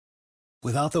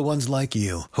Without the ones like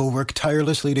you, who work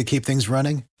tirelessly to keep things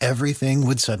running, everything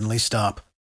would suddenly stop.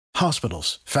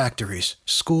 Hospitals, factories,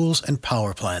 schools, and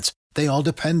power plants, they all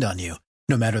depend on you.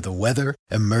 No matter the weather,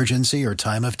 emergency, or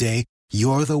time of day,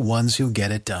 you're the ones who get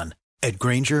it done. At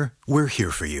Grainger, we're here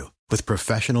for you with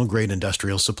professional-grade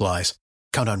industrial supplies.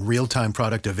 Count on real-time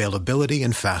product availability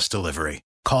and fast delivery.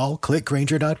 Call, click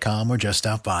Grainger.com, or just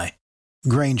stop by.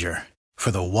 Grainger, for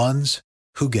the ones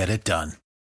who get it done.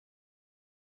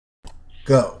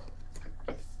 Go.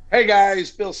 Hey guys,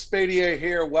 Bill Spadier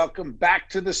here. Welcome back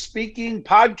to the Speaking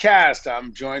Podcast.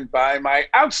 I'm joined by my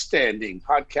outstanding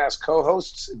podcast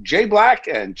co-hosts, Jay Black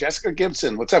and Jessica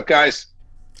Gibson. What's up, guys?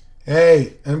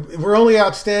 Hey, and we're only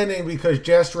outstanding because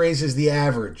Jess raises the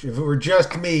average. If it were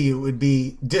just me, it would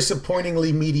be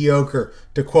disappointingly mediocre,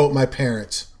 to quote my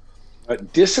parents.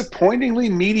 Disappointingly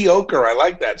mediocre. I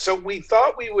like that. So we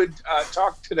thought we would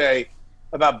talk today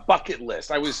about bucket list.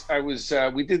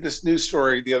 We did this news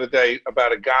story the other day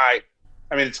about a guy.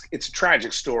 I mean, it's a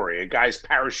tragic story. A guy's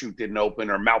parachute didn't open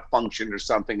or malfunctioned or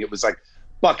something. It was like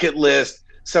bucket list.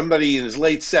 Somebody in his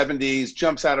late 70s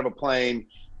jumps out of a plane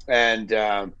and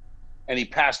he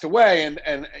passed away.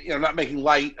 And you know, not making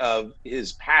light of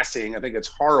his passing, I think it's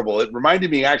horrible. It reminded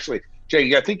me, actually,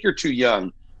 Jay, I think you're too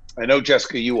young. I know,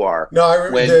 Jessica, you are. No, I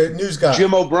remember the news guy.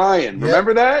 Jim O'Brien. Yep.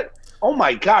 Remember that? Oh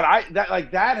my God,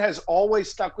 that has always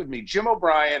stuck with me. Jim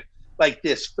O'Brien, like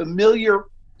this familiar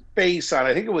face on,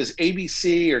 I think it was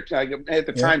ABC or at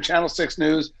the time, Channel 6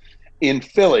 News in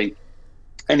Philly.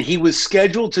 And he was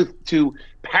scheduled to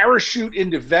parachute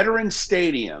into Veterans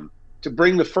Stadium to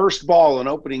bring the first ball on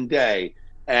opening day.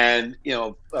 And, you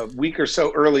know, a week or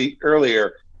so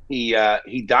earlier, he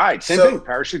died. Same thing,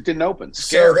 parachute didn't open.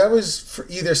 Scary. So that was for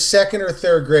either second or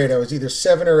third grade. I was either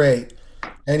 7 or 8.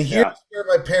 And here's where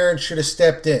my parents should have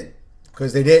stepped in,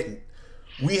 because they didn't.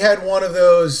 We had one of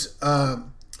those,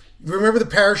 remember the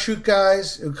parachute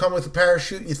guys? It would come with a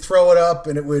parachute, and you throw it up,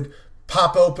 and it would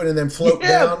pop open and then float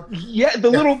down. Yeah, the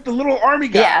little army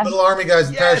guy. Yeah. Little army guys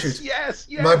with parachutes. Yes.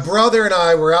 My brother and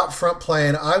I were out front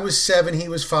playing. I was 7, he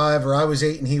was 5, or I was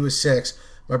 8 and he was 6.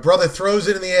 My brother throws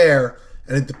it in the air,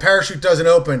 and the parachute doesn't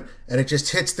open, and it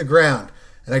just hits the ground.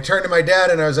 And I turned to my dad,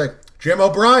 and I was like, Jim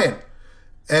O'Brien.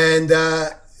 And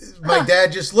my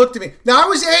dad just looked at me. Now, I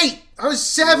was 8. I was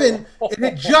 7. And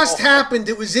it just happened.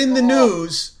 It was in the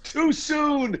news. Too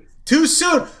soon.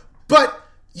 But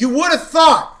you would have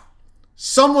thought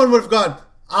someone would have gone,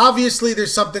 obviously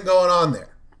there's something going on there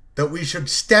that we should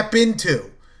step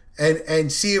into and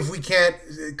see if we can't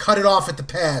cut it off at the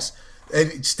pass.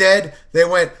 And instead, they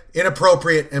went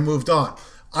inappropriate and moved on.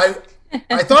 I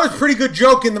thought it was a pretty good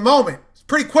joke in the moment. It's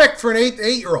pretty quick for an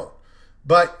 8-year-old.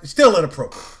 But still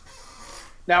inappropriate.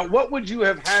 Now, what would you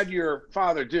have had your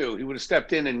father do? He would have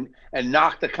stepped in and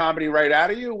knocked the comedy right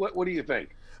out of you? What do you think?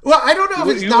 Well, I don't know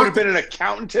if it's you would have been an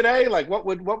accountant today? Like, what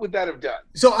would that have done?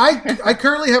 So I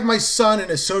currently have my son in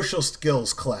a social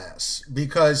skills class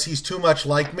because he's too much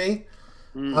like me.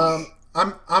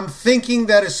 I'm thinking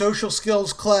that a social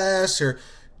skills class, or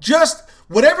just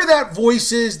whatever that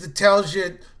voice is that tells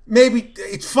you, maybe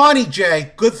it's funny,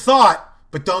 Jay, good thought,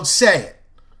 but don't say it.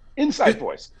 Inside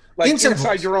voice. Like inside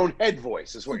voice. Your own head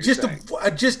voice is what you're saying.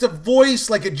 Just a voice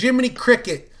like a Jiminy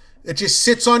Cricket that just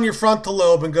sits on your frontal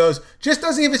lobe and goes, just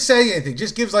doesn't even say anything.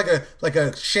 Just gives like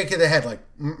a shake of the head, like,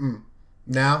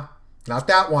 no, not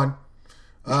that one.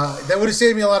 That would have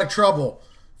saved me a lot of trouble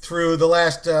through the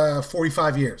last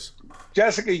 45 years.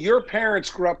 Jessica, your parents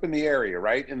grew up in the area,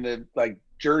 right? In the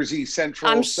Jersey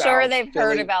Central. I'm South, sure they've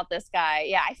heard Philly. about this guy.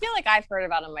 Yeah, I feel like I've heard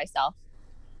about him myself.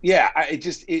 Yeah,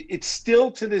 it's still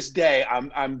to this day,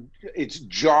 it's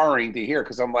jarring to hear,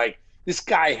 because I'm like, this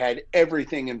guy had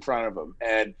everything in front of him,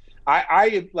 and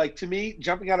I like, to me,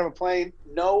 jumping out of a plane,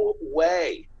 no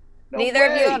way. Neither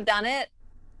of you have done it?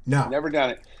 No, never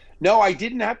done it. No, I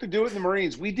didn't have to do it in the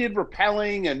Marines. We did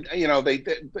rappelling, and they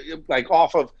like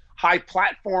off of high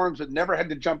platforms, but never had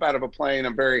to jump out of a plane.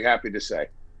 I'm very happy to say.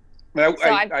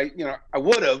 I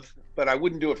would have, but I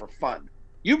wouldn't do it for fun.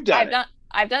 You've done it.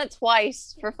 I've done it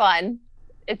twice for fun.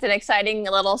 It's an exciting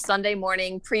little Sunday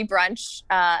morning pre-brunch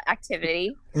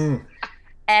activity. And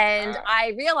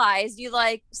I realized you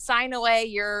sign away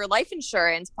your life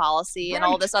insurance policy and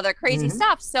all this other crazy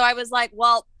stuff. So I was like,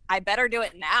 well, I better do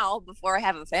it now before I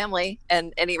have a family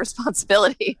and any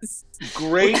responsibilities.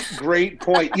 Great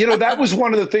point. That was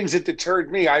one of the things that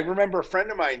deterred me. I remember a friend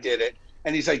of mine did it,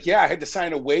 and he's like, yeah, I had to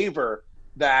sign a waiver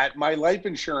that my life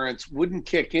insurance wouldn't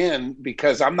kick in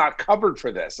because I'm not covered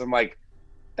for this. I'm like,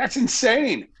 that's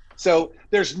insane. So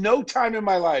there's no time in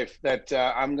my life that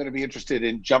I'm going to be interested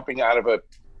in jumping out of a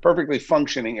perfectly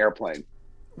functioning airplane.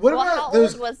 How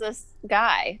old was this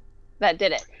guy that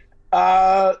did it?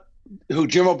 Who,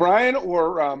 Jim O'Brien?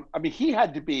 Or, I mean, he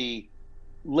had to be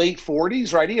late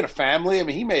 40s, right? He had a family. I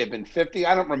mean, he may have been 50.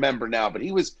 I don't remember now, but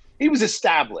he was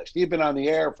established. He had been on the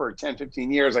air for 10,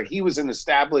 15 years. Like, he was an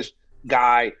established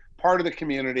guy, part of the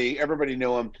community. Everybody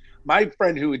knew him. My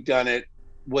friend who had done it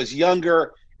was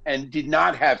younger and did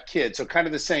not have kids. So kind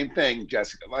of the same thing,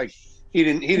 Jessica. Like, he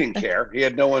didn't care. He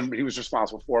had no one he was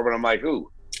responsible for. But I'm like,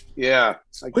 ooh, yeah.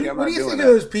 Like, what do you think of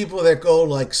those people that go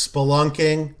like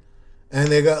spelunking, and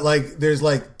they got like, there's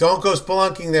like, don't go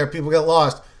spelunking there, people get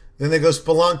lost. Then they go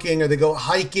spelunking, or they go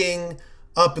hiking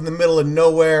up in the middle of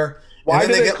nowhere. Why and then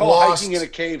do they get call lost. hiking in a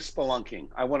cave spelunking?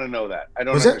 I want to know that. I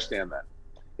don't understand that.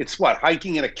 It's what,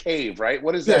 hiking in a cave, right?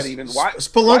 What is that even? Why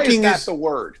spelunking why is that the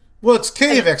word? Well, it's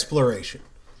cave exploration.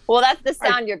 Well, that's the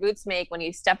sound your boots make when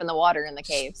you step in the water in the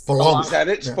caves. Spelunk. Is that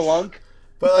it? Yeah. Spelunk?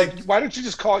 But like, why don't you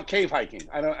just call it cave hiking?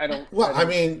 I don't. Well, I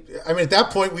mean, at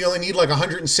that point, we only need like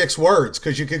 106 words,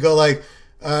 because you could go like,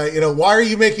 why are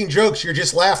you making jokes? You're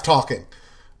just laugh talking.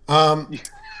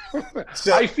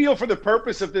 So, I feel for the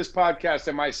purpose of this podcast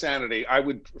and my sanity, I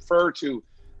would prefer to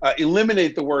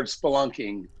eliminate the word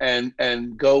spelunking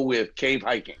and go with cave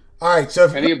hiking. All right. So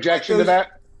any objection to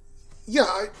that?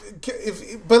 Yeah,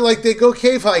 but like they go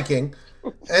cave hiking,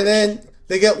 and then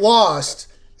they get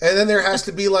lost, and then there has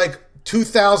to be like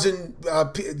 2,000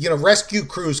 rescue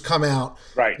crews come out,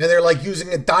 right? And they're like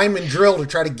using a diamond drill to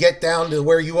try to get down to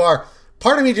where you are.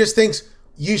 Part of me just thinks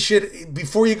you should,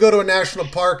 before you go to a national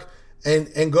park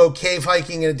and go cave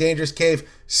hiking in a dangerous cave,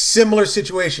 similar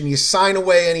situation, you sign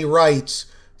away any rights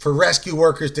for rescue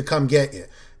workers to come get you.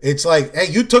 It's like, hey,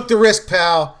 you took the risk,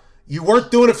 pal. You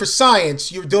weren't doing it for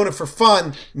science. You were doing it for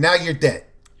fun. Now you're dead.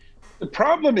 The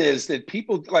problem is that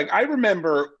people, like, I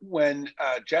remember when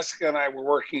Jessica and I were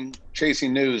working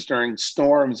chasing news during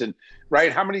storms, and right,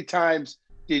 how many times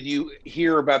did you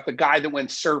hear about the guy that went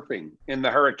surfing in the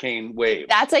hurricane wave?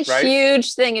 That's a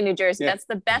huge thing in New Jersey. Yeah. That's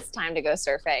the best time to go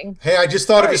surfing. Hey, I just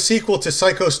thought of a sequel to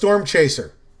Psycho Storm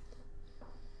Chaser.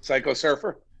 Psycho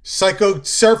Surfer? Psycho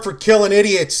Surfer killing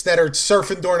idiots that are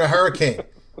surfing during a hurricane.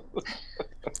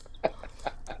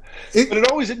 But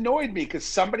it always annoyed me because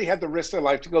somebody had to risk their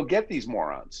life to go get these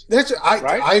morons.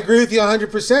 I agree with you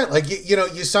 100%. Like,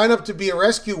 you sign up to be a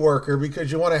rescue worker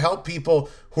because you want to help people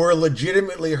who are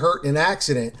legitimately hurt in an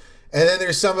accident. And then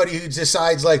there's somebody who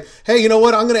decides like, hey, you know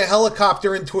what? I'm going to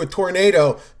helicopter into a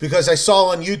tornado because I saw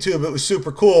on YouTube it was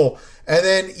super cool. And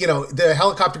then, the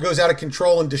helicopter goes out of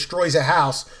control and destroys a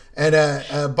house. And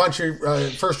a bunch of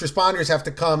first responders have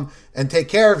to come and take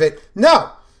care of it.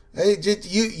 No,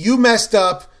 you messed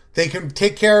up. They can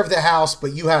take care of the house,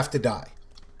 but you have to die.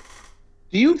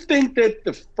 Do you think that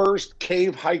the first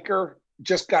cave hiker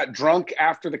just got drunk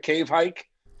after the cave hike?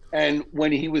 And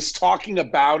when he was talking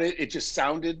about it, it just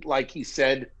sounded like he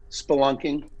said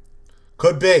spelunking?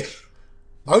 Could be.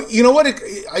 Oh, you know what? I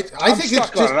think it's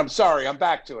stuck on it. I'm sorry. I'm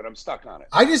back to it. I'm stuck on it.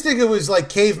 I just think it was like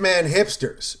caveman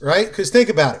hipsters, right? Because think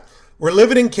about it. We're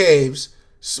living in caves.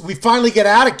 So we finally get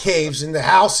out of caves into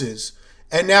houses.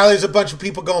 And now there's a bunch of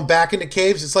people going back into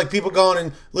caves. It's like people going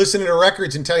and listening to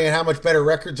records and telling you how much better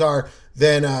records are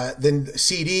than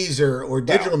CDs or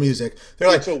digital music.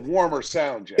 They're it's a warmer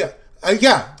sound, Jeff.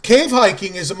 Yeah. Cave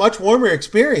hiking is a much warmer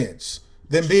experience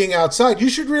than being outside. You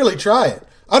should really try it.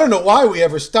 I don't know why we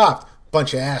ever stopped.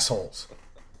 Bunch of assholes.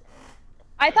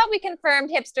 I thought we confirmed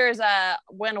hipsters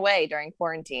went away during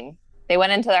quarantine. They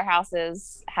went into their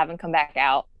houses, haven't come back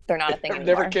out. They're not a thing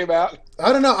anymore. Never came out.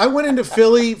 I don't know. I went into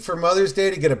Philly for Mother's Day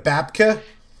to get a babka,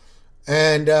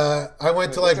 and I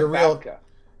went to like a real. Babka?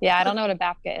 Yeah, I don't know what a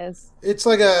babka is. It's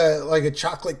like a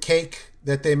chocolate cake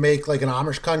that they make like in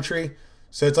Amish country.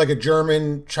 So it's like a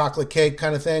German chocolate cake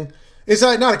kind of thing. It's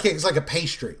not a cake. It's like a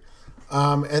pastry.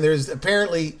 And there's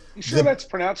apparently. You sure that's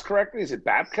pronounced correctly? Is it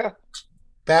babka?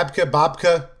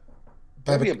 Babka.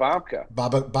 Maybe a babka.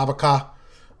 Babaka.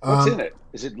 What's in it?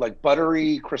 Is it like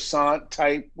buttery croissant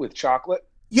type with chocolate?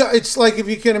 Yeah, it's like, if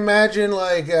you can imagine,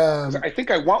 like I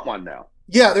think I want one now.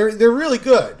 Yeah, they're really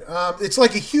good. It's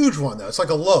like a huge one though. It's like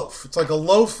a loaf. It's like a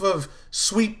loaf of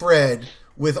sweet bread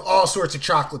with all sorts of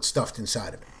chocolate stuffed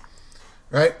inside of it.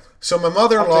 Right? So my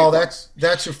mother-in-law,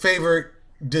 that's her favorite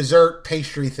dessert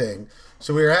pastry thing.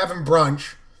 So we were having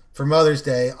brunch for Mother's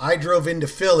Day. I drove into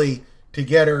Philly to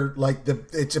get her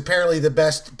it's apparently the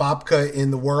best babka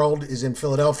in the world is in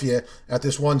Philadelphia at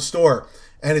this one store.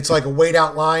 And it's like a wait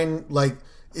out line,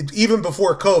 even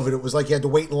before COVID, it was like you had to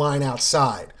wait in line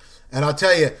outside. And I'll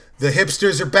tell you, the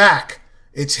hipsters are back.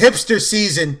 It's hipster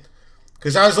season.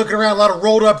 Because I was looking around, a lot of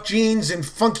rolled up jeans and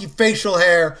funky facial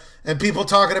hair and people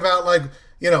talking about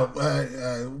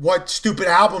what stupid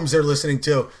albums they're listening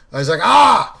to. I was like,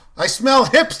 I smell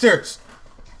hipsters.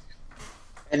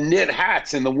 And knit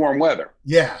hats in the warm weather.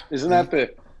 Yeah. Isn't that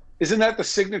the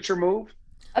signature move?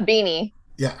 A beanie.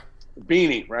 Yeah.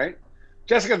 Beanie, right?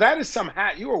 Jessica, that is some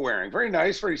hat you were wearing. Very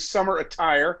nice, very summer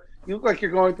attire. You look like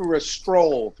you're going through a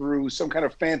stroll through some kind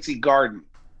of fancy garden.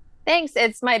 Thanks.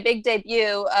 It's my big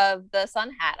debut of the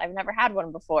sun hat. I've never had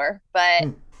one before, but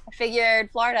I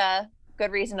figured Florida,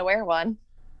 good reason to wear one.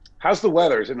 How's the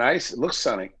weather? Is it nice? It looks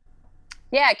sunny.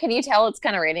 Yeah. Can you tell it's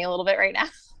kind of raining a little bit right now?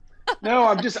 No,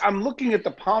 I'm looking at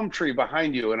the palm tree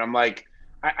behind you, and I'm like,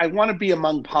 I want to be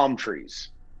among palm trees.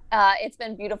 It's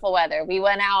been beautiful weather. We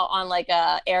went out on like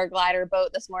a air glider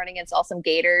boat this morning and saw some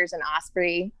gators and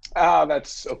osprey. Oh,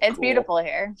 that's so cool. It's beautiful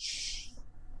here.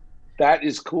 That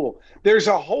is cool. There's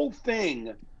a whole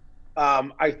thing.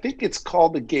 I think it's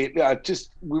called the gate.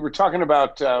 We were talking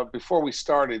about before we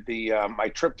started my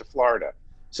trip to Florida.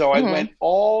 So I went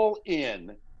all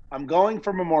in. I'm going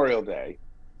for Memorial Day.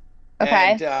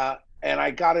 Okay. And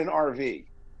I got an RV,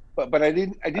 but I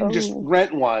didn't just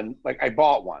rent one. Like I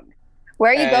bought one.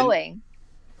 Where are you going?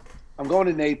 I'm going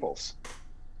to Naples.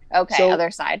 Okay, So-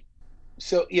 other side.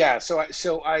 So yeah,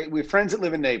 we have friends that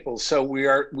live in Naples. So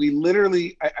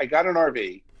I got an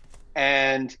RV,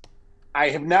 and I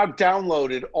have now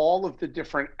downloaded all of the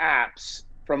different apps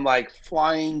from like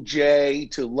Flying J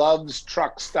to Love's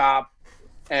Truck Stop,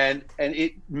 and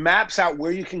it maps out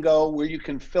where you can go, where you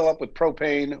can fill up with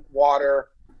propane, water,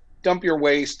 dump your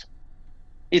waste.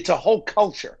 It's a whole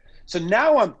culture. So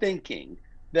now I'm thinking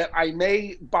that I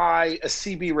may buy a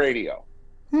CB radio.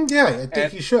 Yeah, I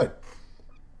think you should.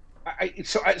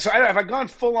 Have I gone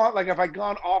full on? Like, have I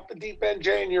gone off the deep end,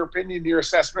 Jay? In your opinion, your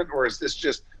assessment, or is this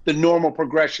just the normal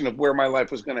progression of where my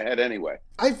life was going to head anyway?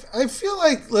 I feel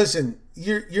like, listen,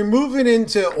 you're moving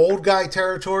into old guy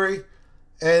territory,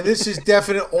 and this is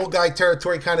definite old guy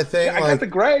territory kind of thing. Yeah, I got the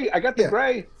gray.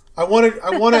 Gray. I want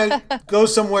to go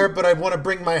somewhere, but I want to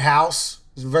bring my house.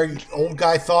 It's a very old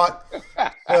guy thought.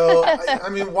 So I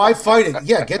mean, why fight it?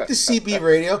 Yeah, get the CB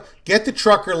radio, get the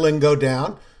trucker lingo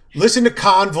down. Listen to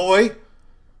Convoy.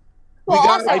 We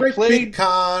got a great big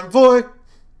Convoy.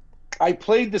 I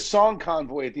played the song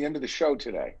Convoy at the end of the show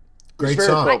today. Great very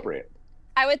song. Appropriate.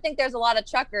 I would think there's a lot of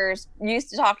truckers used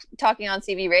to talking on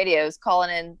CB radios, calling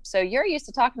in. So you're used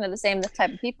to talking to the same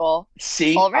type of people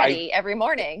already every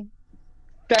morning.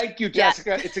 Thank you,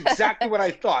 Jessica. Yeah. It's exactly what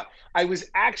I thought. I was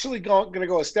actually going to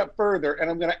go a step further,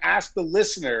 and I'm going to ask the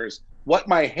listeners what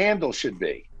my handle should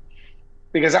be,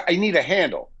 because I need a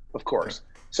handle, of course.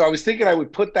 So I was thinking I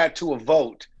would put that to a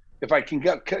vote if I can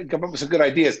come up with some good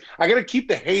ideas. I got to keep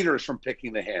the haters from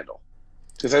picking the handle,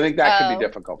 because I think that could be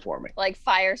difficult for me. Like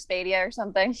Fire Spadia or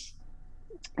something.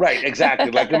 Right,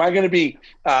 exactly. Like, am I going to be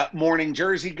Morning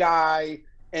Jersey guy,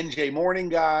 NJ Morning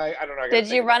guy? I don't know. Did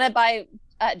you run it by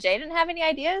Jay? Didn't have any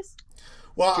ideas?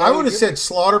 Well, Jay, I would have said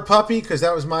Slaughter Puppy, because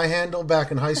that was my handle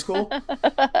back in high school.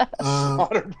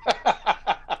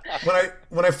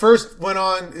 When I first went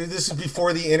on, this is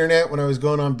before the internet, when I was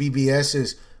going on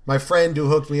BBS's, my friend who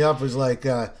hooked me up was like,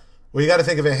 well, you got to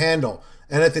think of a handle.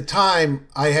 And at the time,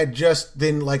 I had just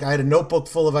been like, I had a notebook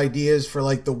full of ideas for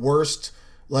like the worst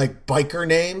like biker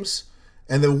names.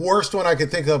 And the worst one I could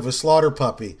think of was Slaughter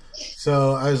Puppy.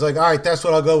 So I was like, all right, that's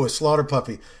what I'll go with, Slaughter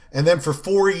Puppy. And then for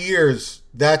 4 years,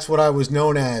 that's what I was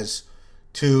known as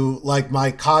to like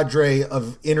my cadre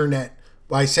of internet.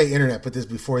 Well, I say internet, but this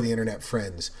is before the internet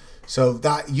friends. So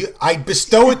that I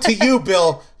bestow it to you,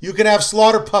 Bill. You can have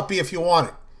Slaughter Puppy if you want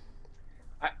it.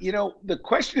 The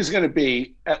question is going to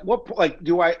be, at what point,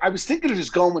 like, I was thinking of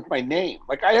just going with my name.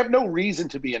 Like, I have no reason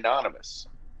to be anonymous.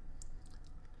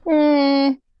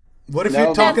 What if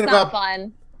you're talking about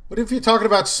fun? What if you're talking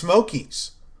about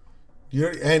Smokies?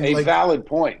 Valid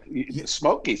point.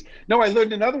 Smokies. No, I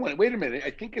learned another one. Wait a minute.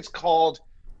 I think it's called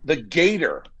the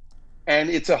Gator, and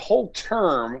it's a whole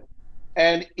term,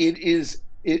 and it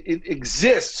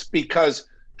exists because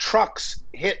trucks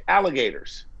hit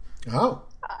alligators. Oh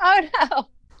no!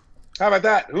 How about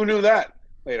that? Who knew that?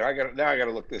 Wait, I got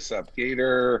to look this up.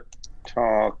 Gator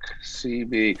Talk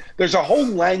CB. There's a whole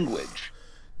language.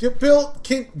 Bill,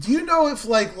 do you know if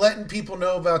like letting people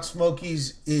know about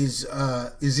Smokies is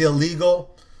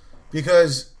illegal?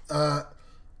 Because I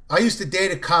used to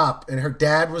date a cop, and her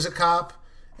dad was a cop,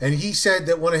 and he said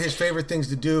that one of his favorite things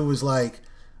to do was like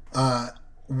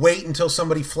wait until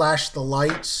somebody flashed the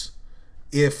lights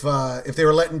if they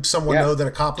were letting someone know that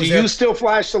a cop was there. Do you still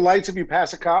flash the lights if you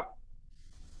pass a cop?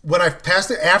 When I passed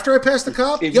it, after I passed the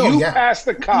cop? If you pass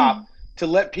the cop to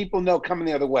let people know coming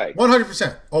the other way.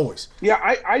 100%, always.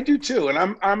 Yeah, I do too,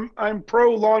 and I'm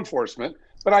pro law enforcement,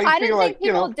 but I feel like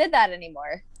people did that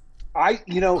anymore. I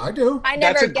do. I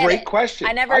never That's a great question.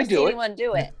 I never see anyone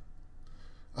do it.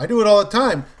 I do it all the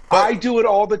time. I do it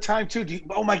all the time too.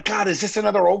 Oh my God, is this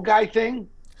another old guy thing?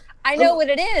 I know what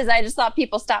it is. I just thought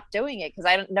people stopped doing it because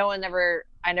I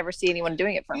never see anyone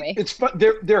doing it for me. It's fun.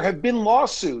 There have been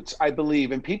lawsuits, I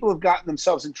believe, and people have gotten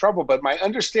themselves in trouble. But my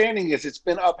understanding is it's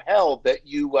been upheld that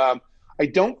you. I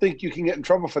don't think you can get in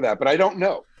trouble for that, but I don't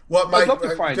know. Well, I'm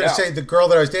going to say the girl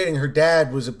that I was dating, her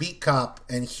dad was a beat cop,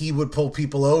 and he would pull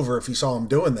people over if he saw them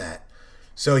doing that.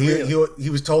 So he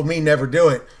was told me never do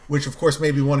it, which of course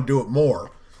made me want to do it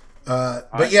more.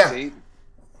 But yeah,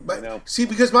 see,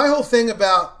 because my whole thing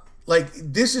about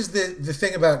this is the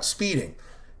thing about speeding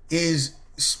is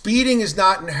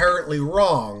not inherently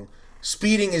wrong.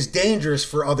 Speeding is dangerous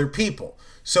for other people.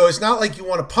 So it's not like you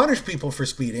want to punish people for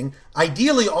speeding.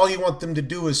 Ideally, all you want them to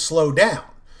do is slow down.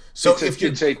 So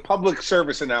it's a public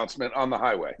service announcement on the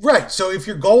highway. Right. So if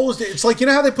your goal is it's like, you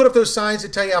know how they put up those signs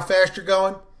that tell you how fast you're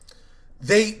going?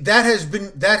 That has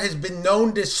been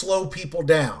known to slow people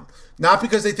down. Not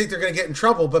because they think they're going to get in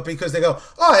trouble, but because they go,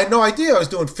 oh, I had no idea I was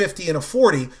doing 50 and a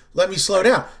 40. Let me slow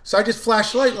down. So I just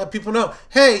flash the light and let people know,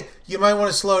 hey, you might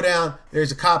want to slow down.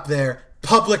 There's a cop there.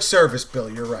 Public service, Bill.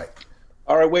 You're right.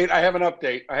 All right, wait. I have an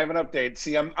update.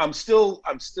 See, I'm still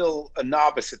a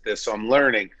novice at this, so I'm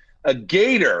learning. A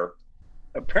gator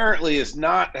apparently has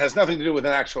nothing to do with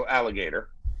an actual alligator.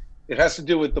 It has to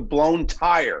do with the blown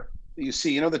tire that you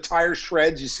see. You know the tire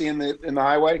shreds you see in the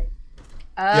highway?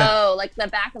 Oh, yeah. Like the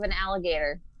back of an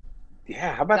alligator.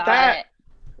 Yeah, how about that?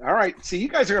 All right. See, you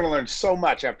guys are going to learn so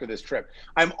much after this trip.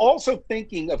 I'm also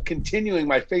thinking of continuing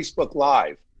my Facebook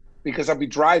Live because I'll be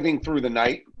driving through the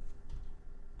night.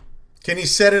 Can you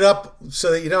set it up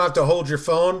so that you don't have to hold your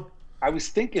phone? I was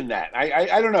thinking that.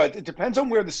 I don't know. It depends on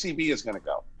where the CB is going to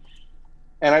go.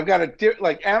 And I've got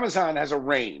Amazon has a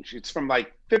range. It's from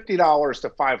like $50 to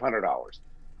 $500.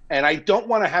 And I don't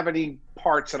want to have any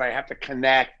parts that I have to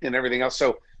connect and everything else.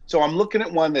 So I'm looking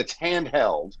at one that's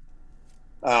handheld,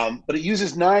 but it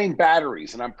uses 9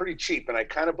 batteries, and I'm pretty cheap. And I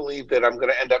kind of believe that I'm going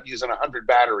to end up using 100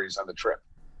 batteries on the trip.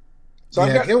 So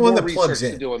I've got get one that plugs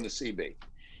in to do on the CB.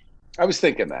 I was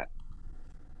thinking that.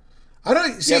 I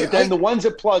don't see. Yeah, but then the ones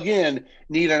that plug in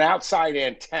need an outside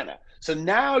antenna. So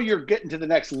now you're getting to the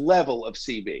next level of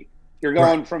CB. You're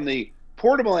going from the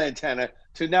portable antenna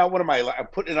to now. What am I? I'm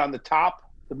putting it on the top.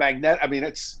 The magnet. I mean,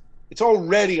 it's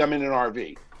already. I'm in an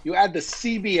RV. You add the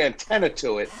CB antenna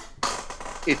to it.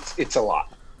 It's a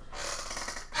lot.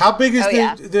 How big is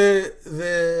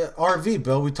the RV,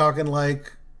 Bill? We talking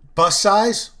like bus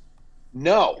size?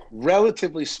 No,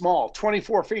 relatively small.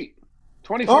 24 feet.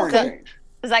 24 range.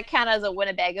 Does that count as a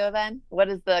Winnebago then? What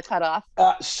is the cutoff?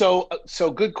 So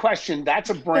good question. That's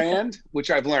a brand,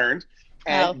 which I've learned.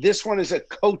 And this one is a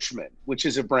Coachman, which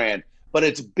is a brand. But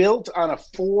it's built on a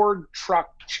Ford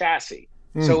truck chassis.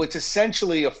 So it's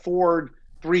essentially a Ford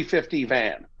 350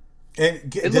 van. And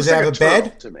does it have a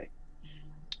bed? To me.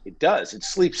 It does. It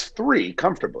sleeps 3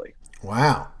 comfortably.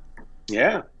 Wow.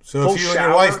 Yeah. So if you and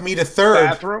your wife meet a third.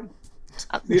 Bathroom.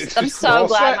 I'm so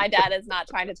glad my dad is not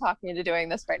trying to talk me into doing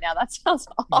this right now. That sounds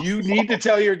awful. You need to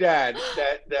tell your dad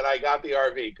that I got the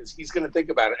RV because he's going to think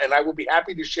about it. And I will be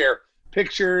happy to share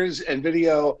pictures and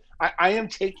video. I am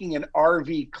taking an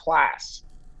RV class.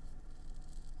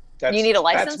 You need a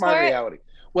license That's my for reality.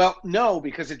 Well, no,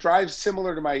 because it drives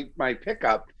similar to my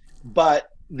pickup,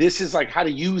 but this is like how to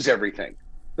use everything.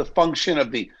 The function of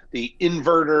the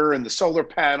inverter and the solar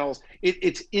panels.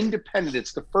 It's independent.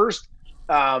 It's the first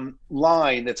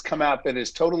line that's come out that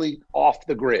is totally off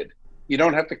the grid. You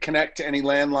don't have to connect to any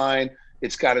landline.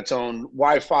 It's got its own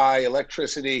Wi-Fi,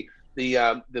 electricity.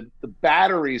 The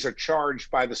batteries are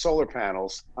charged by the solar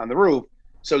panels on the roof.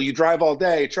 So you drive all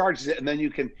day, it charges it, and then you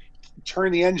can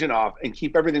turn the engine off and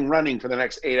keep everything running for the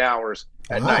next 8 hours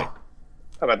at night.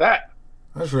 How about that?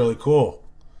 That's really cool.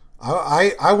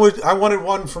 I wanted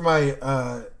one for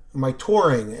my my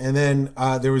touring, and then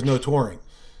there was no touring.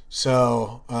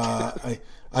 So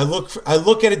I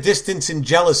look at a distance in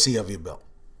jealousy of you, Bill.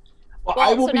 Well,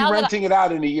 I will be renting it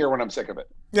out in a year when I'm sick of it.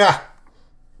 Yeah.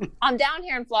 I'm down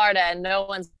here in Florida and no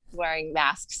one's wearing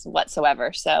masks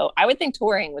whatsoever. So I would think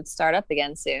touring would start up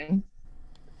again soon.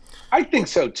 I think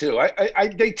so too.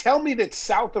 They tell me that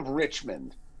south of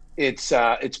Richmond, it's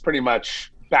pretty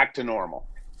much back to normal.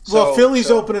 Well,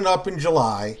 Philly's opening up in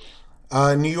July.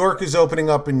 New York is opening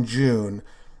up in June.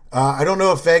 I don't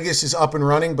know if Vegas is up and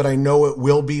running, but I know it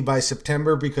will be by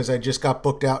September because I just got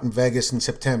booked out in Vegas in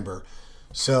September.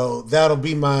 So that'll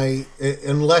be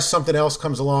unless something else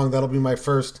comes along, that'll be my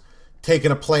first taking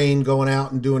a plane, going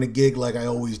out and doing a gig like I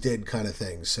always did kind of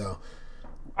thing. So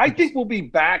I think we'll be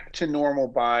back to normal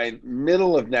by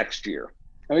middle of next year.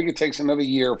 I think it takes another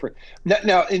year for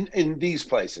now in these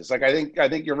places. Like I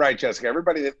think you're right, Jessica.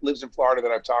 Everybody that lives in Florida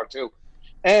that I've talked to,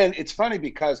 And it's funny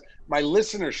because my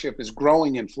listenership is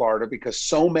growing in Florida because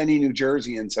so many New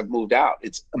Jerseyans have moved out.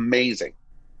 It's amazing.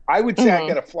 I would say I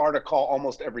get a Florida call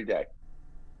almost every day.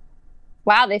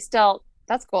 Wow,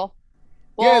 that's cool.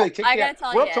 Well, Yeah, they take I gotta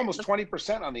tell we're you, up to almost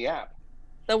 20% on the app.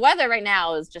 the weather right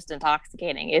now is just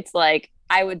intoxicating. It's like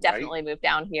I would definitely move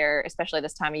down here, especially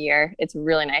this time of year. It's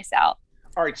really nice out.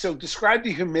 All right, so describe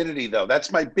the humidity, though.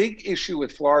 That's my big issue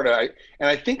with Florida.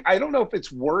 I don't know if it's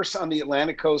worse on the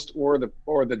Atlantic coast or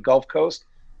the Gulf Coast,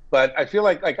 but I feel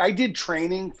like I did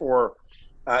training for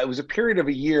it was a period of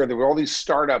a year. There were all these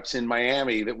startups in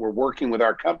Miami that were working with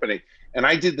our company, and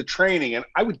I did the training, and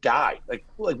I would die.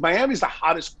 Like Miami's the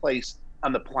hottest place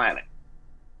on the planet.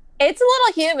 It's a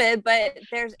little humid, but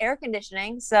there's air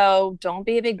conditioning, so don't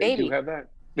be a big baby. They do have that.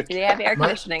 They have air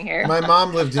conditioning here. My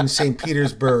mom lived in St.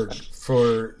 Petersburg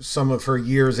for some of her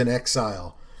years in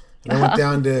exile. And I went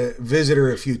down to visit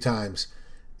her a few times.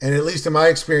 And at least in my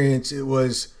experience, it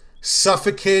was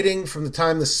suffocating from the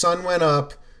time the sun went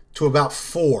up to about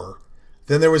 4.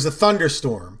 Then there was a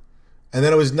thunderstorm. And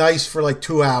then it was nice for like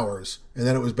 2 hours. And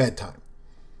then it was bedtime.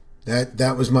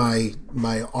 That was my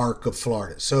arc of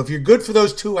Florida. So if you're good for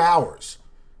those 2 hours,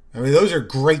 I mean, those are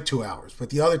great 2 hours.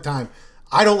 But the other time,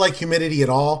 I don't like humidity at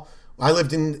all. I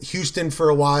lived in Houston for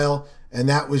a while, and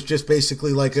that was just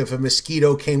basically like if a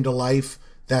mosquito came to life,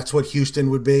 that's what Houston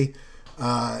would be.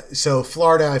 So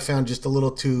Florida, I found just a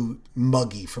little too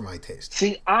muggy for my taste.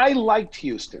 See, I liked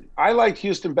Houston. I liked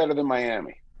Houston better than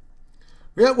Miami.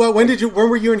 Yeah, well, when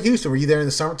were you in Houston? Were you there in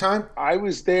the summertime? I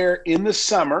was there in the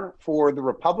summer for the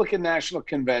Republican National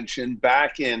Convention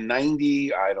back in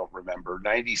 90, I don't remember,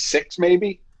 96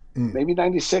 maybe? Maybe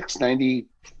 96, 92.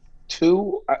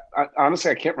 I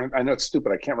honestly, I can't remember. I know it's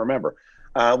stupid. I can't remember.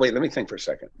 Wait, let me think for a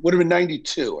second. Would have been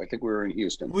 92. I think we were in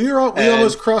Houston. We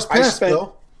almost crossed paths,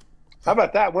 Bill. How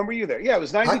about that? When were you there? Yeah, it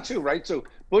was 92, right? So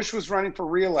Bush was running for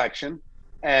re-election,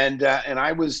 and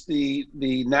I was the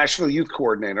national youth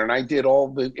coordinator, and I did all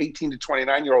the 18 to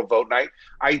 29-year-old vote, and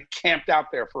I camped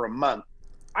out there for a month.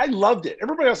 I loved it.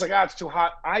 Everybody else was like, it's too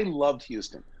hot. I loved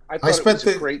Houston. I thought it was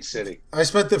a great city. I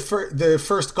spent the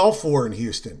first Gulf War in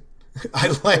Houston. I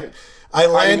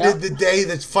landed the day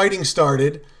that fighting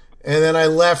started, and then I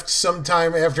left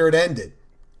sometime after it ended.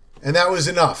 And that was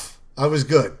enough. I was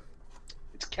good.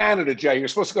 It's Canada, Jay. You're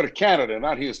supposed to go to Canada,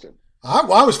 not Houston. I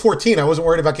was 14. I wasn't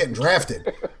worried about getting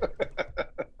drafted.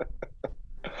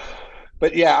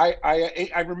 But yeah,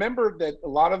 I remember that a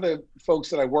lot of the folks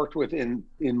that I worked with in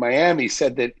Miami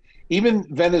said that even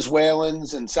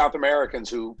Venezuelans and South Americans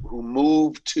who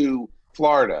move to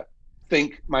Florida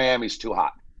think Miami's too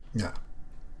hot. Yeah.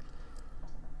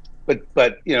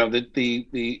 But you know,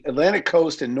 the Atlantic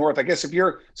coast and north, I guess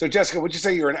so Jessica, would you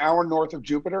say you're an hour north of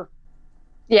Jupiter?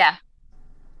 Yeah.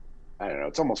 I don't know.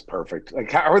 It's almost perfect.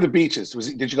 Like, how are the beaches?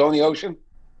 Did you go in the ocean?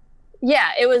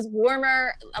 Yeah, it was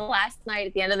warmer last night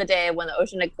at the end of the day when the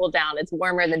ocean had cooled down. It's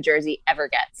warmer than Jersey ever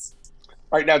gets.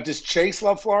 All right. Now, does Chase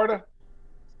love Florida?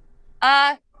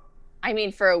 I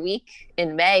mean, for a week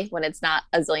in May when it's not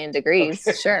a zillion degrees,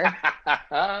 okay. Sure.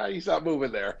 He's not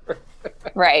moving there.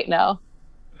 Right. No.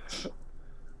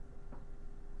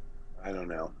 I don't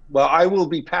know. Well, I will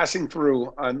be passing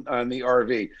through on the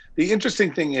RV. The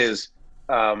interesting thing is,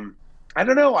 I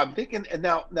don't know. I'm thinking, and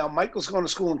now Michael's going to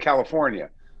school in California.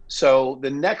 So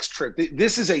the next trip,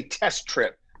 this is a test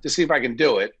trip to see if I can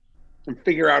do it and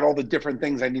figure out all the different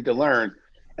things I need to learn.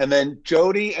 And then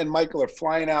Jody and Michael are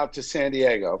flying out to San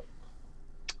Diego.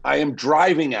 I am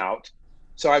driving out.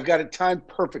 So I've got it timed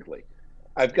perfectly.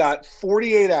 I've got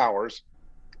 48 hours.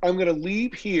 I'm going to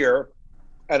leave here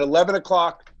at 11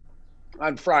 o'clock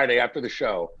on Friday after the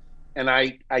show. And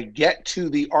I get to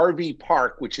the RV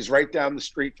park, which is right down the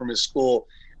street from his school,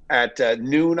 at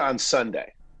noon on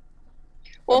Sunday.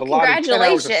 Well,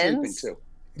 congratulations. Too.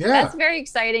 Yeah. That's very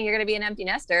exciting. You're going to be an empty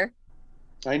nester.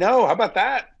 I know. How about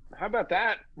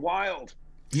that? Wild.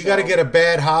 You got to get a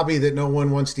bad hobby that no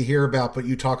one wants to hear about, but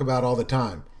you talk about all the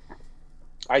time.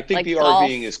 I think like the golf.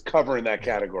 RVing is covering that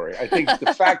category. I think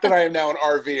the fact that I am now an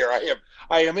RVer,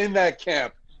 I am in that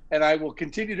camp, and I will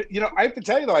continue to. I have to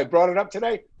tell you though, I brought it up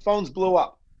today. Phones blew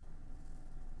up.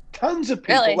 Tons of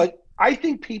people. Really? I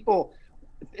think people.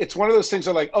 It's one of those things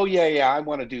that are like, oh yeah, I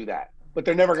want to do that, but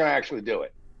they're never going to actually do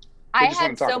it. I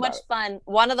had so much fun.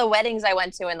 One of the weddings I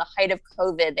went to in the height of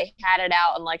COVID, they had it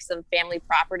out on like some family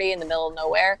property in the middle of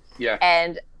nowhere. Yeah.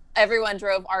 And everyone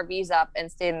drove RVs up and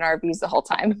stayed in RVs the whole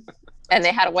time. And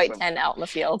they had a white tent out in the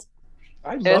field.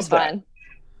 It was fun.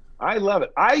 I love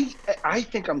it. I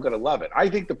think I'm going to love it. I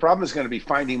think the problem is going to be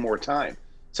finding more time.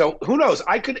 So who knows?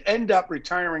 I could end up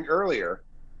retiring earlier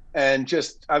and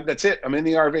just, that's it. I'm in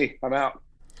the RV. I'm out.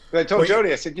 But I told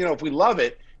Jody, I said, if we love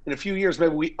it, in a few years,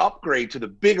 maybe we upgrade to the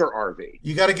bigger RV.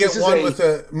 You got to get one with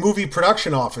a movie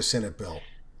production office in it, Bill.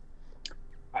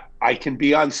 I can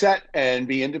be on set and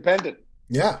be independent.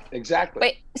 Yeah, exactly.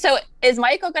 Wait, so is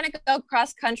Michael going to go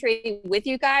cross country with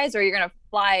you guys, or you're going to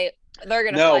fly? They're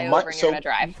going to fly over and you're going to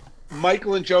drive.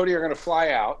 Michael and Jody are going to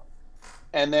fly out,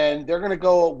 and then they're going to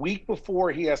go a week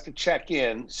before he has to check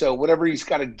in. So whatever he's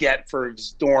got to get for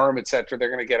his dorm, etc., they're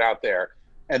going to get out there,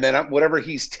 and then whatever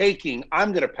he's taking,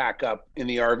 I'm going to pack up in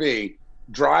the RV,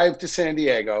 drive to San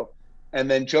Diego, and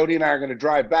then Jody and I are going to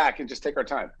drive back and just take our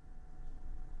time,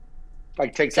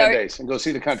 like take 10 days and go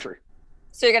see the country.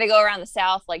 So you're going to go around the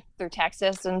South, like through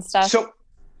Texas and stuff? So,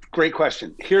 great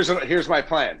question. Here's my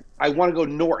plan. I want to go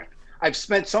north. I've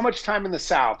spent so much time in the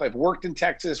South. I've worked in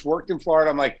Texas, worked in Florida.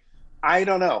 I'm like, I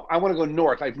don't know. I want to go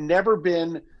north. I've never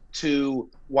been to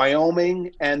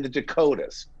Wyoming and the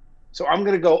Dakotas. So I'm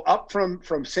going to go up from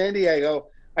San Diego.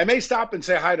 I may stop and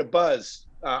say hi to Buzz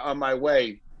on my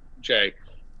way, Jay.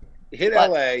 Hit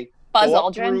LA. Buzz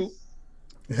Aldrin?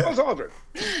 Buzz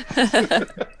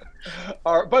Aldrin.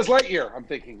 Or Buzz Lightyear, I'm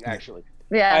thinking, actually.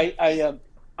 Yeah.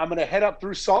 I'm going to head up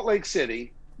through Salt Lake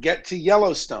City, get to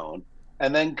Yellowstone,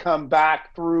 and then come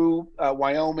back through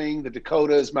Wyoming, the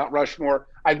Dakotas, Mount Rushmore.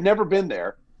 I've never been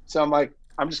there, so I'm like,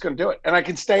 I'm just going to do it, and I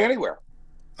can stay anywhere.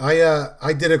 I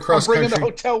did a cross country. I'm bringing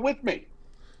the hotel with me.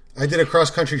 I did a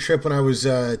cross country trip when I was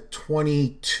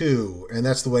 22, and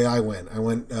that's the way I went. I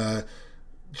went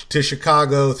to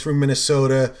Chicago, through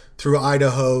Minnesota, through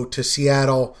Idaho, to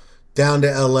Seattle, down to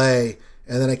LA,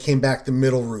 and then I came back the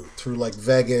middle route through like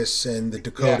Vegas and the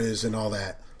Dakotas and all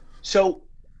that. So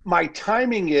my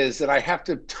timing is that I have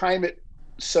to time it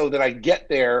so that I get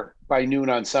there by noon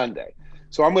on Sunday.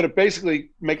 So I'm going to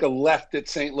basically make a left at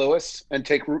St. Louis and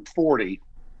take Route 40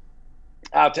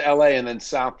 out to LA and then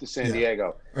south to San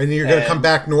Diego. And you're going to come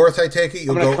back north, I take it?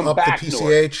 You'll go up the PCH?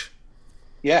 North.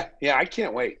 Yeah, I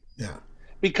can't wait. Yeah.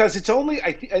 Because it's only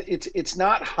it's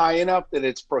not high enough that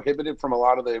it's prohibited from a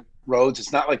lot of the roads.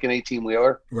 It's not like an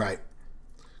 18-wheeler. Right.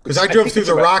 Because I drove through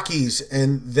the Rockies,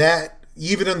 and that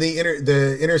even on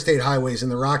the interstate highways in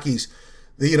the Rockies,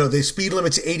 the speed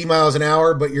limit's 80 miles an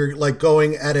hour, but you're like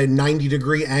going at a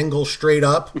 90-degree angle straight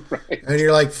up. Right. And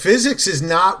you're like, physics is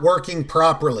not working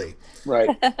properly. Right.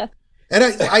 And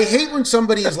I hate when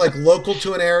somebody is like local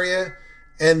to an area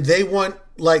and they want,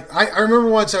 like, I remember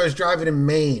once I was driving in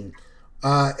Maine,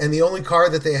 and the only car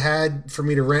that they had for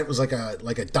me to rent was like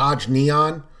a Dodge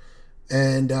Neon.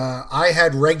 And I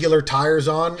had regular tires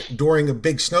on during a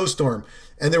big snowstorm.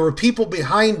 And there were people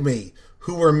behind me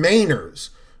who were Mainers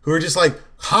who were just like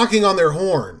honking on their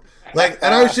horn. Like,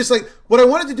 and I was just like, what I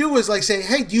wanted to do was like say,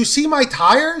 hey, do you see my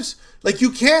tires? Like,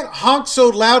 you can't honk so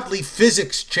loudly,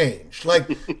 physics change.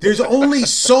 Like, there's only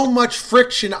so much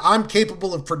friction I'm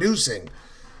capable of producing.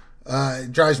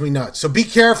 It drives me nuts. So be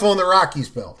careful in the Rockies,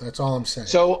 Bill. That's all I'm saying.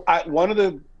 So one of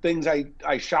the things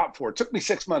I shop for, it took me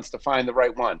 6 months to find the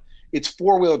right one. It's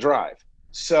 4-wheel drive.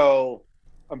 So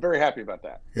I'm very happy about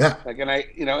that. Yeah. Like,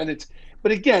 and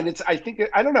but again, I think,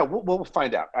 I don't know. We'll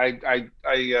find out. I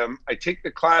take the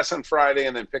class on Friday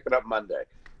and then pick it up Monday.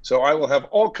 So I will have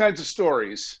all kinds of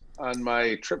stories on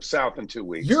my trip south in 2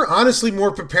 weeks. You're honestly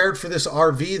more prepared for this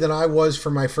RV than I was for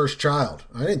my first child.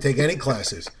 I didn't take any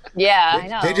classes. I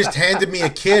know. They just handed me a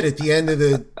kid at the end of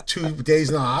the 2 days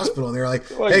in the hospital, and they're like,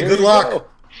 hey, good luck.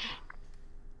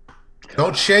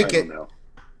 Don't shake it.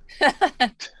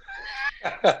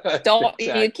 Don't.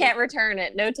 Exactly. You can't return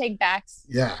it. No take backs.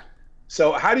 Yeah.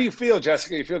 So how do you feel,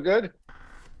 Jessica? You feel good?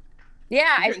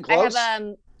 Yeah, I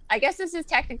have I guess this is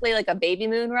technically like a baby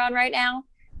moon run right now.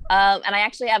 And I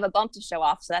actually have a bump to show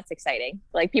off, so that's exciting.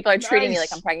 Like, people are treating me like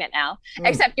I'm pregnant now.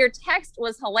 Except your text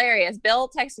was hilarious. Bill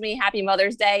texted me Happy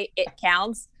Mother's Day. It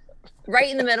counts. Right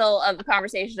in the middle of the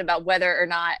conversation about whether or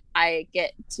not I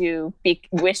get to be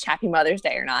wished Happy Mother's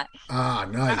Day or not. Ah,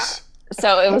 nice.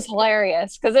 So it was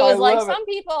hilarious because it was like some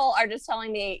people are just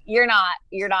telling me you're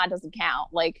not doesn't count.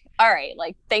 Like, all right,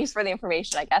 like, thanks for the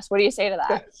information, I guess. What do you say to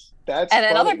that? That's and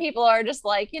then funny. Other people are just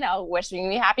like, wishing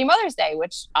me Happy Mother's Day,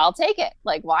 which I'll take it.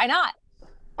 Like, why not?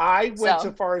 I went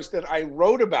so far as that I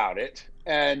wrote about it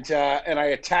and I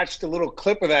attached a little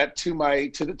clip of that to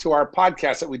our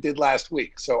podcast that we did last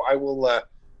week. So I will,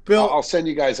 Bill, I'll send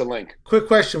you guys a link. Quick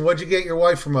question: what'd you get your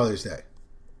wife for Mother's Day?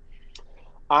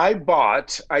 I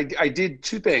did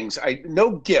 2 things.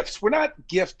 No gifts. We're not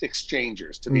gift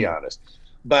exchangers, to be honest.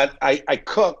 But I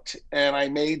cooked and I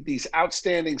made these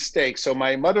outstanding steaks. So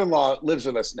my mother-in-law lives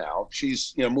with us now.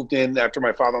 She's moved in after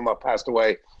my father-in-law passed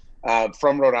away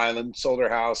from Rhode Island, sold her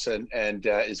house, and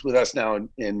is with us now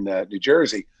in New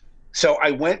Jersey. So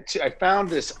I found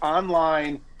this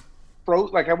online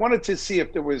I wanted to see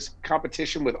if there was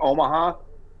competition with Omaha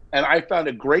and I found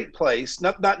a great place,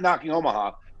 not knocking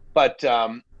Omaha, but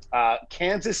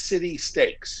Kansas City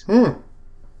Steaks.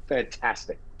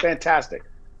 Fantastic.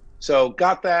 So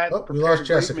got that. Oh, we lost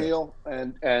Jessica. Meal,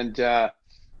 and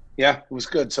yeah, it was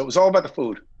good. So it was all about the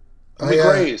food. We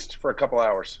grazed for a couple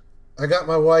hours. I got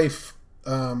my wife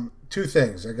two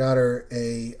things.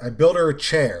 I built her a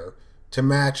chair to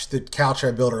match the couch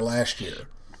I built her last year.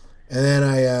 And then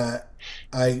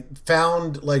I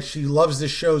found, like, she loves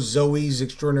this show, Zoe's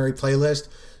Extraordinary Playlist.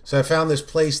 So I found this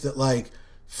place that, like,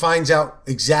 finds out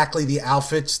exactly the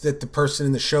outfits that the person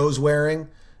in the show's wearing,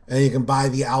 and you can buy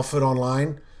the outfit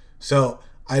online. So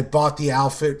I bought the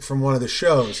outfit from one of the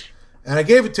shows, and I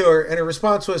gave it to her, and her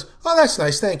response was, "Oh, that's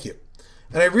nice, thank you."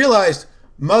 And I realized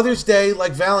Mother's Day,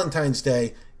 like Valentine's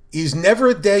Day, is never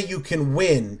a day you can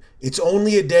win. It's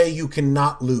only a day you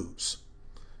cannot lose.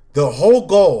 The whole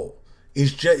goal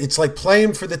is it's like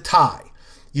playing for the tie.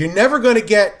 You're never going to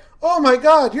get, "Oh my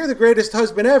God, you're the greatest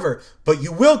husband ever," but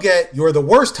you will get, "You're the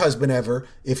worst husband ever,"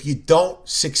 if you don't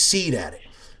succeed at it.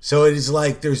 So it is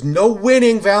like there's no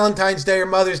winning Valentine's Day or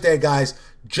Mother's Day, guys.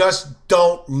 Just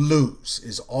don't lose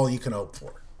is all you can hope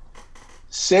for.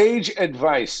 Sage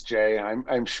advice, Jay.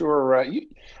 I'm sure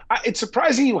it's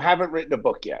surprising you haven't written a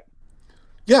book yet.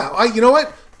 Yeah, you know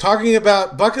what? Talking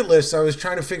about bucket lists, I was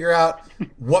trying to figure out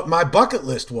what my bucket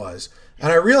list was.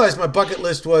 And I realized my bucket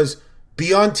list was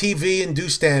be on TV and do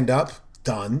stand-up,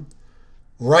 done.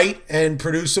 Write and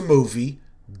produce a movie,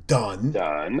 done.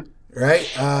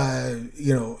 Right?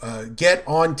 Get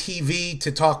on TV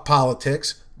to talk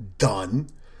politics, done.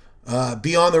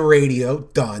 Be on the radio,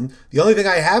 done. The only thing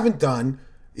I haven't done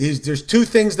is there's two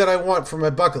things that I want from my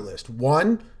bucket list.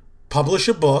 One, publish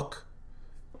a book.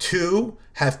 Two,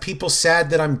 have people sad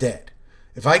that I'm dead.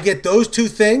 If I get those two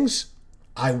things,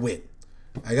 I win.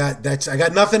 I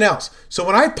got nothing else. So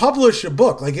when I publish a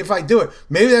book, like if I do it,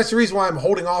 maybe that's the reason why I'm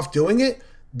holding off doing it,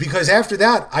 because after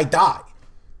that I die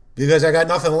because I got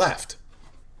nothing left.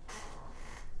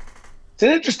 It's an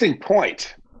interesting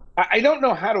point. I don't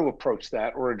know how to approach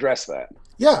that or address that.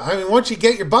 Yeah, I mean, once you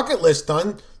get your bucket list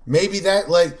done, maybe that,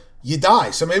 like, you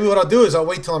die. So maybe what I'll do is I'll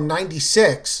wait till I'm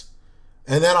 96,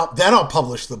 and then I'll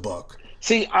publish the book.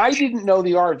 See, I didn't know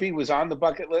the RV was on the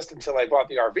bucket list until I bought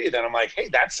the RV. Then I'm like, hey,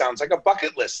 that sounds like a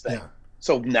bucket list thing. Yeah.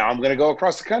 So now I'm going to go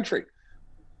across the country.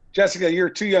 Jessica, you're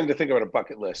too young to think about a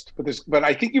bucket list, but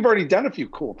I think you've already done a few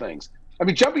cool things. I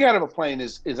mean, jumping out of a plane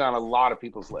is on a lot of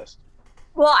people's list.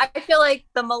 Well, I feel like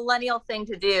the millennial thing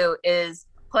to do is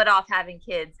put off having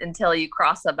kids until you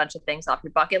cross a bunch of things off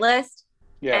your bucket list.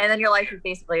 Yeah. And then your life is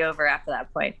basically over after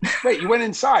that point. Wait, you went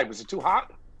inside. Was it too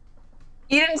hot?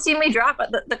 You didn't see me drop,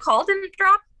 but the call didn't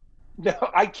drop? No,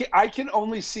 I can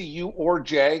only see you or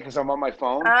Jay because I'm on my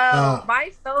phone. Oh,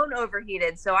 my phone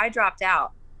overheated, so I dropped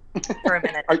out for a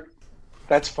minute.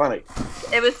 That's funny.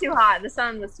 It was too hot. The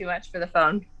sun was too much for the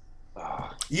phone.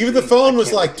 Even the phone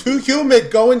was like, too humid.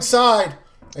 Go inside.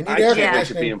 I need air conditioning. I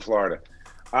should be in Florida.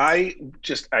 I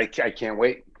can't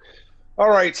wait. All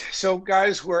right, so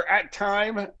guys, we're at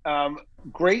time.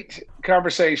 Great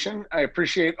conversation. I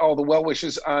appreciate all the well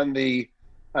wishes on the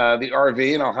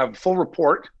RV, and I'll have a full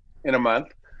report in a month.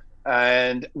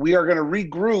 And we are going to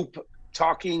regroup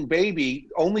talking baby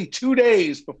only 2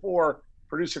 days before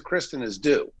producer Kristen is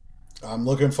due. I'm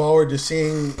looking forward to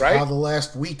seeing how the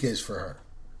last week is for her.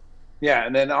 Yeah,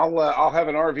 and then I'll have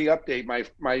an RV update.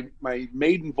 My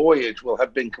maiden voyage will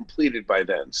have been completed by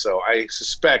then, so I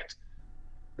suspect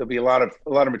there'll be a lot of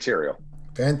material.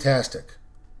 Fantastic.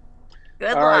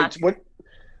 Good luck.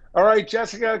 All right,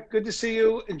 Jessica, good to see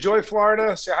you. Enjoy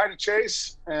Florida. Say hi to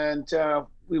Chase, and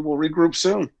we will regroup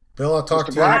soon. Bill, I'll talk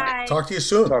to you. Talk to you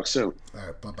soon. Talk soon. All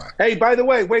right, bye-bye. Hey, by the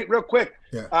way, wait, real quick.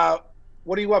 Yeah.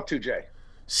 What are you up to, Jay?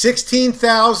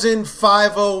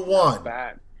 16,501. Not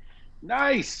bad.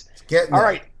 Nice. All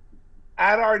right.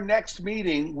 At our next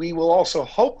meeting, we will also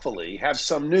hopefully have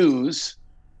some news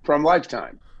from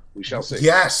Lifetime. We shall see.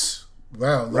 Yes.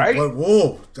 Well, right?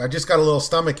 Whoa, I just got a little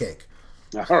stomach ache.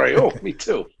 All right. Oh, me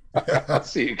too. I'll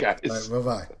see you guys. Right,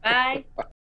 bye-bye. Bye.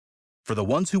 For the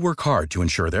ones who work hard to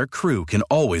ensure their crew can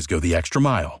always go the extra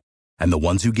mile, and the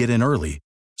ones who get in early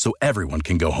so everyone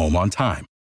can go home on time,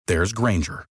 there's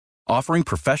Grainger, offering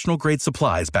professional-grade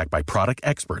supplies backed by product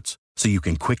experts so you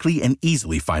can quickly and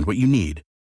easily find what you need.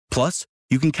 Plus,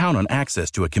 you can count on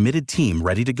access to a committed team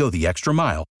ready to go the extra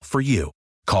mile for you.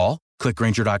 Call, click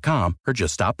Grainger.com, or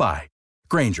just stop by.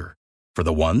 Grainger, for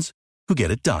the ones who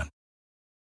get it done.